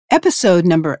Episode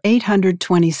number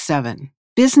 827,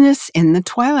 Business in the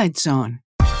Twilight Zone.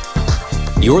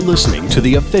 You're listening to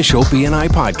the official BNI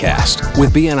podcast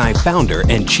with BNI founder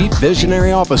and Chief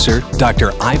Visionary Officer,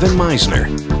 Dr. Ivan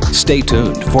Misner. Stay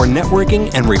tuned for networking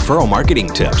and referral marketing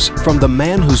tips from the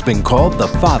man who's been called the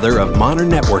father of modern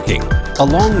networking,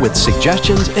 along with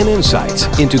suggestions and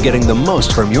insights into getting the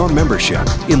most from your membership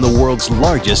in the world's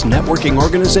largest networking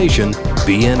organization,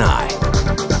 BNI.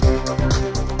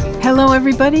 Hello,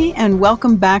 everybody, and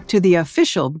welcome back to the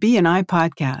official BNI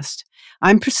podcast.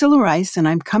 I'm Priscilla Rice, and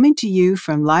I'm coming to you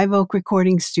from Live Oak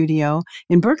Recording Studio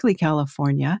in Berkeley,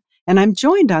 California, and I'm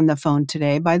joined on the phone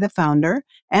today by the founder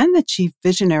and the Chief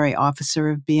Visionary Officer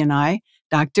of BNI,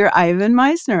 Dr. Ivan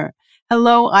Misner.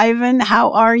 Hello, Ivan.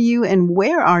 How are you, and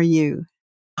where are you?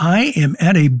 I am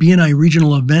at a BNI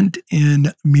regional event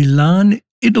in Milan,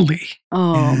 Italy.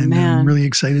 Oh, and man. I'm really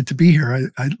excited to be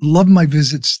here. I love my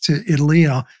visits to Italy,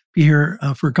 and I'll be here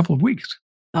for a couple of weeks.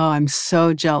 Oh, I'm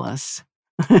so jealous.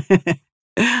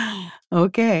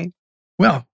 Okay.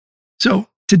 Well, so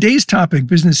today's topic,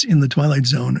 Business in the Twilight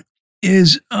Zone,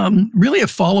 is really a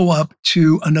follow-up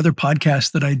to another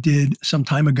podcast that I did some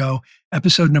time ago,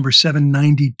 episode number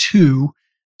 792.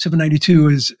 792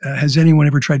 is, has anyone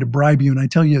ever tried to bribe you? And I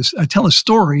tell a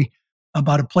story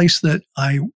about a place that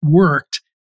I worked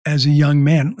as a young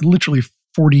man, literally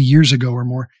 40 years ago or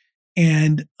more.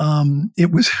 And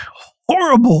it was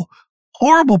horrible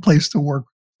place to work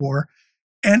for.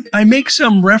 And I make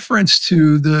some reference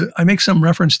to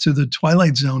the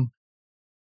Twilight Zone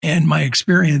and my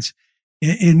experience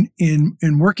in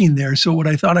working there. So what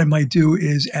I thought I might do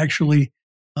is actually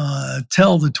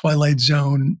tell the Twilight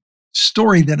Zone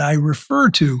story that I refer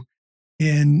to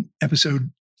in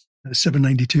episode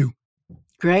 792.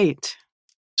 Great.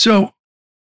 So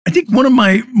I think one of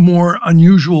my more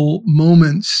unusual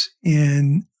moments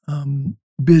in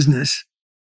business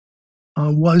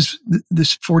was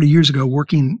this 40 years ago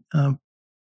working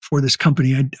for this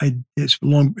company. It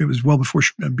was well before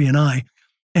BNI,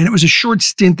 and it was a short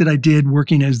stint that I did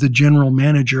working as the general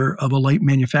manager of a light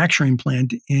manufacturing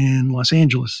plant in Los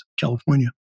Angeles,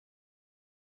 California.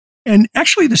 And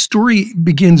actually, the story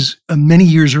begins many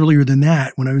years earlier than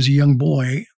that, when I was a young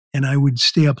boy, and I would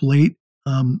stay up late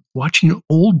watching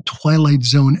old Twilight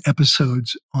Zone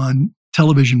episodes on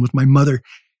television with my mother.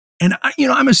 And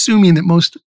I'm assuming that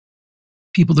most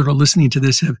people that are listening to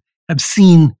this have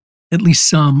seen at least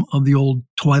some of the old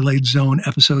Twilight Zone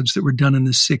episodes that were done in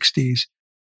the 60s.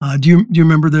 Do you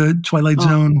remember the Twilight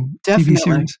Zone definitely. TV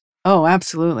series? Oh,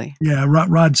 absolutely. Yeah,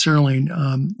 Rod Serling.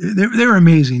 They're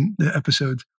amazing, the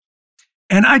episodes.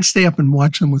 And I'd stay up and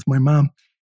watch them with my mom.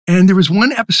 And there was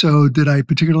one episode that I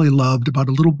particularly loved about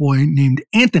a little boy named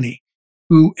Anthony,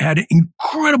 who had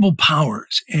incredible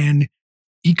powers, and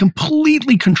he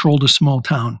completely controlled a small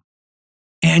town.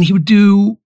 And he would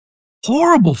do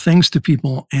horrible things to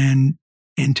people and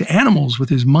to animals with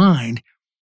his mind.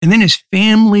 And then his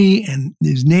family and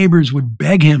his neighbors would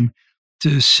beg him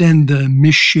to send the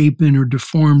misshapen or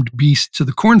deformed beast to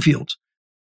the cornfields.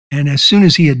 And as soon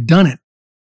as he had done it,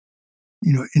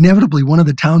 inevitably one of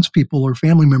the townspeople or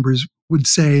family members would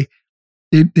say,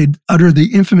 they'd utter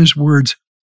the infamous words,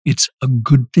 "It's a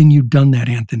good thing you done that,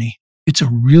 Anthony. It's a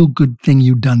real good thing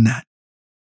you done that."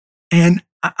 And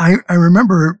I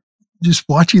remember just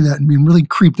watching that and being really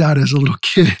creeped out as a little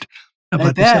kid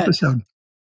about this episode.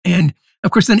 And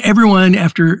of course, then everyone,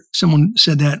 after someone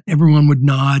said that, everyone would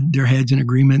nod their heads in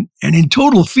agreement and in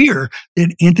total fear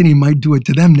that Anthony might do it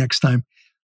to them next time.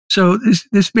 So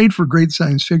this made for great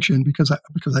science fiction because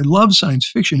I love science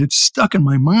fiction. It's stuck in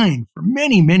my mind for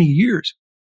many, many years.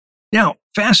 Now,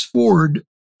 fast forward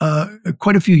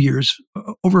quite a few years,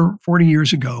 over 40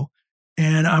 years ago,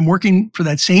 and I'm working for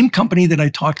that same company that I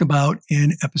talked about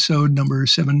in episode number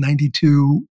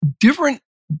 792. Different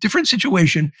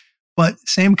situation, but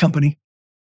same company.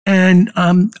 And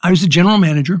I was the general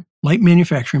manager, light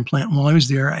manufacturing plant. While I was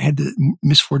there, I had the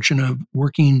misfortune of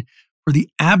working for the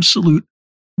absolute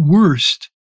worst,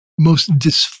 most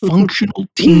dysfunctional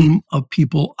team of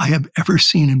people I have ever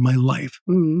seen in my life.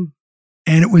 Mm-hmm.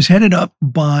 And it was headed up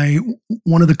by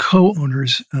one of the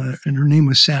co-owners, and her name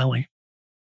was Sally.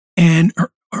 And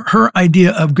her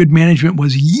idea of good management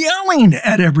was yelling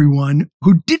at everyone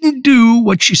who didn't do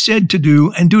what she said to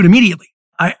do and do it immediately.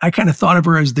 I kind of thought of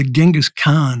her as the Genghis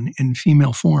Khan in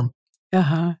female form.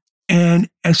 Uh-huh. And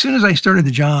as soon as I started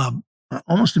the job,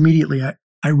 almost immediately,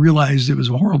 I realized it was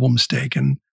a horrible mistake.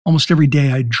 And almost every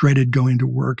day I dreaded going to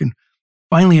work. And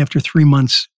finally, after 3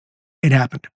 months, it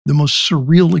happened. The most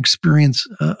surreal experience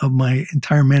of my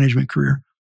entire management career.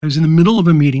 I was in the middle of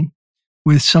a meeting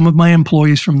with some of my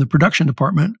employees from the production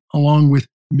department, along with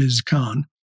Ms. Khan.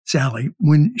 Sally,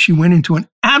 when she went into an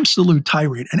absolute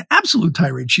tirade.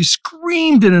 She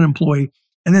screamed at an employee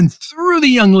and then threw the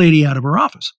young lady out of her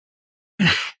office.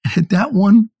 At that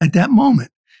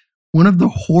moment, one of the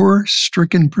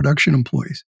horror-stricken production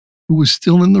employees who was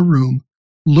still in the room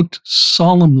looked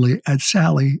solemnly at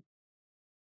Sally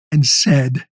and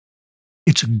said,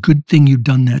 "It's a good thing you've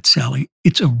done that, Sally.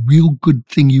 It's a real good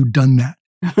thing you've done that."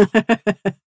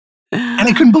 And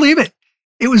I couldn't believe it.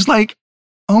 It was like,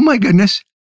 oh my goodness,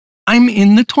 I'm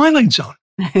in the Twilight Zone.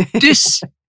 This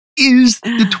is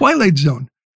the Twilight Zone.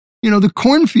 The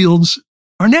cornfields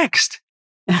are next.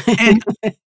 And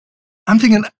I'm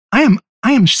thinking, I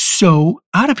am so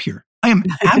out of here. I am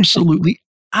absolutely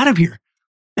out of here.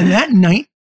 And that night,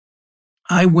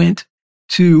 I went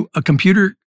to a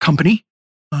computer company.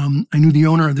 I knew the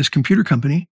owner of this computer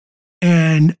company.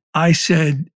 And I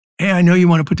said, "Hey, I know you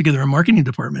want to put together a marketing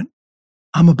department.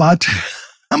 I'm about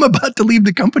to leave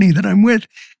the company that I'm with.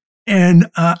 And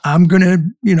I'm going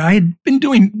to, I had been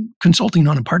doing consulting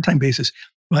on a part-time basis,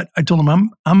 but I told him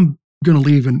I'm going to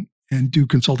leave and do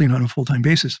consulting on a full-time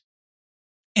basis.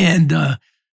 And,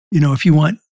 if you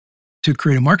want to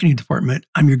create a marketing department,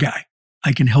 I'm your guy.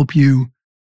 I can help you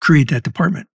create that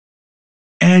department."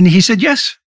 And he said,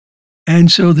 yes.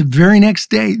 And so the very next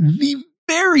day,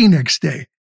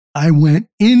 I went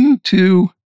into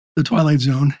the Twilight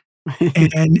Zone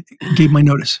and gave my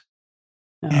notice.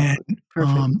 Oh, And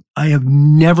perfect. I have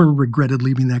never regretted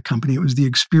leaving that company. It was the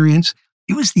experience.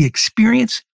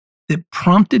 That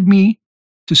prompted me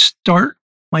to start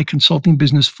my consulting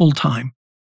business full time.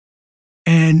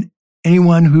 And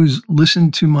anyone who's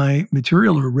listened to my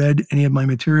material or read any of my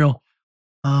material,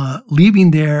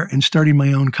 leaving there and starting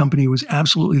my own company was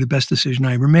absolutely the best decision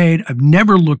I ever made. I've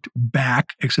never looked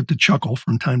back except to chuckle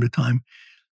from time to time,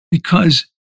 because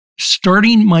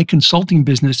starting my consulting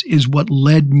business is what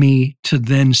led me to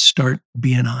then start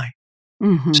BNI.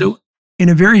 Mhm. So in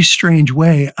a very strange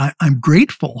way, I'm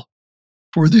grateful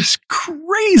for this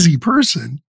crazy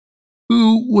person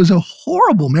who was a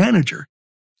horrible manager,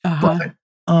 Uh-huh. but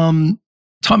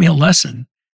taught me a lesson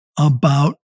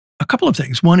about a couple of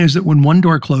things. One is that when one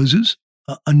door closes,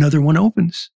 another one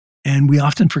opens. And we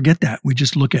often forget that. We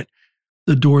just look at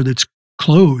the door that's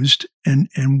closed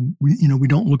and we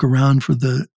don't look around for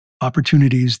the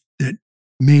opportunities that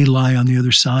may lie on the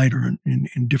other side or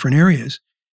in different areas.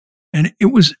 And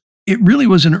it really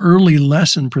was an early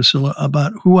lesson, Priscilla,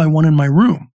 about who I want in my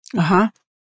room. Uh-huh.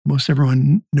 Most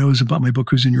everyone knows about my book,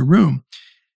 Who's in Your Room.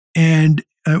 And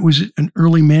it was an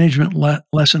early management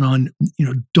lesson on,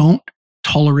 don't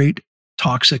tolerate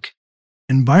toxic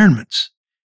environments.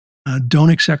 Don't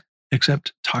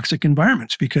accept toxic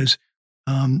environments because,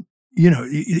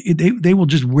 they will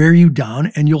just wear you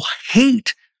down and you'll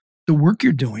hate the work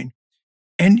you're doing.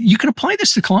 And you can apply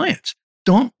this to clients.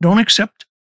 Don't accept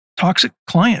toxic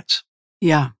clients.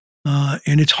 Yeah.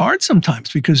 And it's hard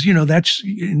sometimes because, that's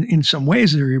in some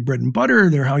ways they're your bread and butter.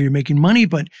 They're how you're making money.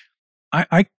 But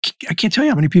I can't tell you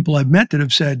how many people I've met that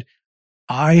have said,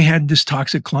 I had this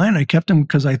toxic client. I kept him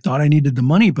because I thought I needed the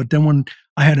money. But then when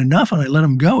I had enough and I let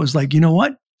him go, it's like, you know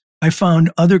what? I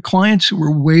found other clients who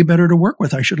were way better to work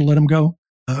with. I should have let him go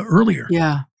earlier.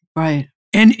 Yeah. Right.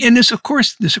 And this, of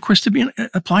course,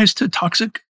 applies to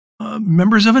toxic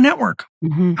members of a network.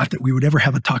 Mm-hmm. Not that we would ever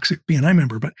have a toxic BNI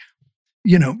member, but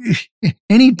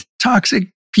any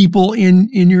toxic people in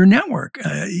your network,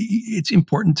 it's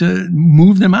important to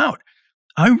move them out.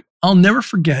 I'll never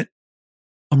forget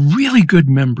a really good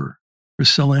member,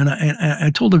 Priscilla, and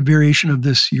I told a variation of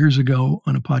this years ago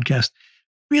on a podcast.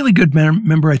 Really good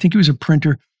member. I think he was a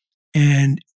printer,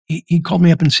 and he called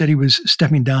me up and said he was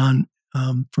stepping down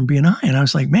from BNI, and I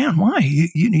was like, "Man, why?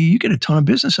 You get a ton of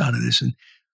business out of this, and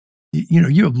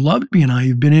you have loved BNI.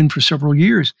 You've been in for several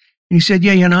years." And he said,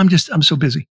 "Yeah, no, I'm so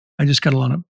busy. I just got a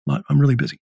lot. I'm really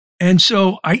busy." And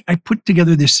so I put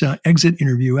together this exit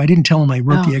interview. I didn't tell him I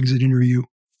wrote the exit interview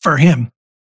for him,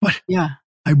 but Yeah.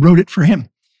 I wrote it for him.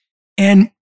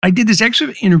 And I did this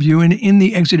exit interview. And in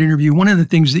the exit interview, one of the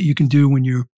things that you can do when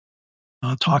you're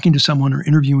talking to someone or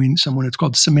interviewing someone, it's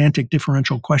called semantic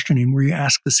differential questioning, where you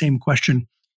ask the same question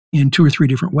in 2 or 3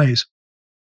 different ways.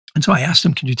 And so I asked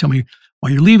him, "Can you tell me why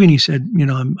you're leaving?" He said,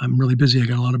 I'm really busy. I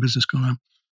got a lot of business going on.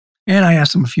 And I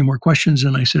asked him a few more questions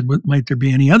and I said, might there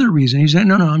be any other reason? He said,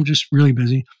 no, I'm just really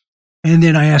busy. And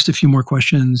then I asked a few more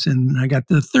questions and I got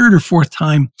the 3rd or 4th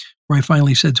time where I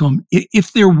finally said to him,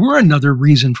 if there were another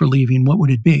reason for leaving, what would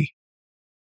it be?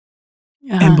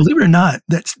 And believe it or not,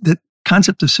 that's the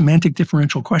concept of semantic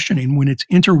differential questioning, when it's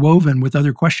interwoven with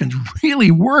other questions, really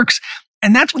works.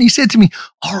 And that's when he said to me,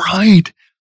 "All right,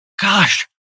 gosh,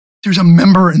 there's a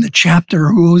member in the chapter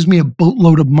who owes me a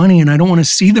boatload of money and I don't want to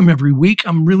see them every week.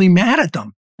 I'm really mad at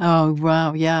them. Oh,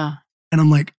 wow. Yeah. And I'm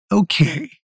like, okay,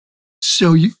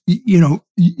 so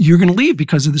you're going to leave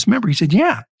because of this member. He said,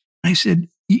 yeah. I said,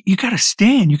 you got to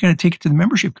stay and you got to take it to the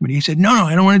membership committee. He said, no,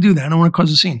 I don't want to do that. I don't want to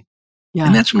cause a scene. Yeah.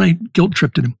 And that's when I guilt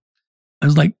tripped at him. I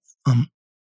was like,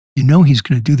 he's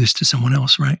going to do this to someone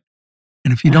else, right?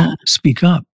 And if you don't speak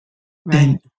up,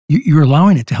 then you're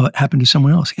allowing it to happen to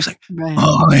someone else. He's like,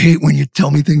 oh, I hate when you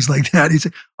tell me things like that. He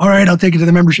said, all right, I'll take it to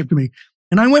the membership committee.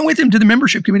 And I went with him to the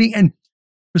membership committee. And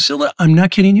Priscilla, I'm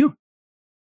not kidding you.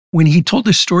 When he told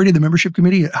this story to the membership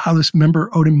committee, how this member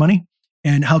owed him money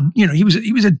and how, he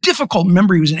was a difficult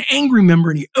member. He was an angry member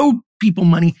and he owed people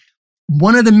money.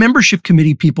 One of the membership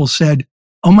committee people said,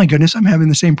 oh my goodness, I'm having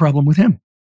the same problem with him.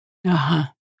 Uh-huh.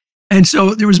 And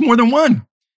so there was more than one.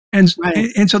 And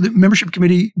so the membership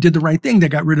committee did the right thing. They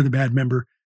got rid of the bad member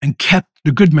and kept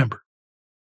the good member.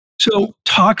 So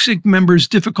toxic members,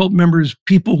 difficult members,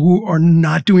 people who are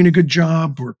not doing a good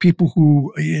job or people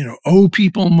who, owe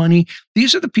people money.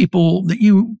 These are the people that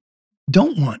you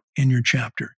don't want in your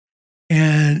chapter.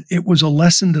 And it was a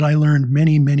lesson that I learned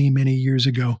many, many, many years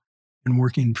ago in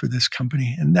working for this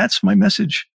company. And that's my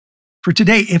message for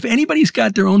today. If anybody's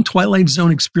got their own Twilight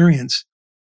Zone experience,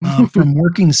 from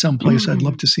working someplace, I'd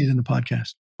love to see it in the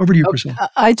podcast. Over to you, Priscilla.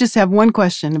 I just have one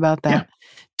question about that. Yeah.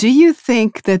 Do you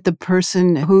think that the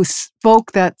person who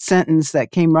spoke that sentence that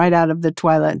came right out of the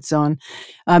Twilight Zone,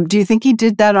 do you think he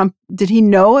did that did he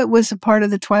know it was a part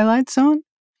of the Twilight Zone?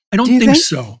 I don't think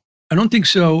so. I don't think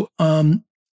so.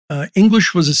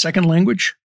 English was a second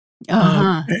language.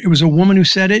 It was a woman who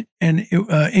said it, and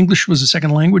English was a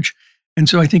second language. And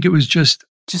so I think it was just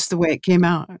the way it came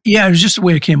out. Yeah, it was just the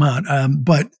way it came out.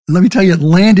 But let me tell you, it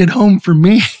landed home for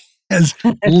me as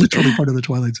literally part of the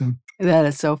Twilight Zone. That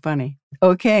is so funny.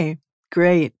 Okay,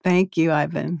 great. Thank you,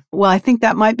 Ivan. Well, I think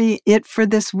that might be it for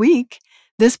this week.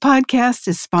 This podcast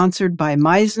is sponsored by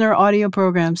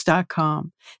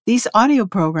MeisnerAudioprograms.com. These audio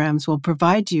programs will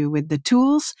provide you with the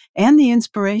tools and the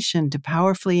inspiration to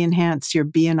powerfully enhance your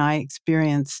B&I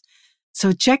experience.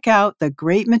 So check out the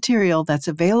great material that's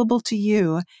available to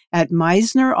you at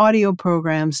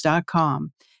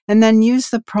MeisnerAudioprograms.com and then use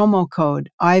the promo code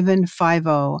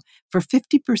IVAN50 for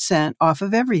 50% off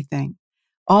of everything.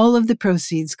 All of the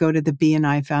proceeds go to the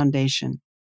B&I Foundation.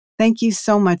 Thank you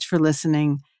so much for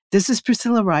listening. This is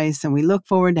Priscilla Rice, and we look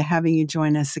forward to having you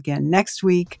join us again next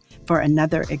week for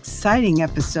another exciting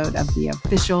episode of the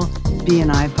official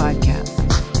B&I podcast.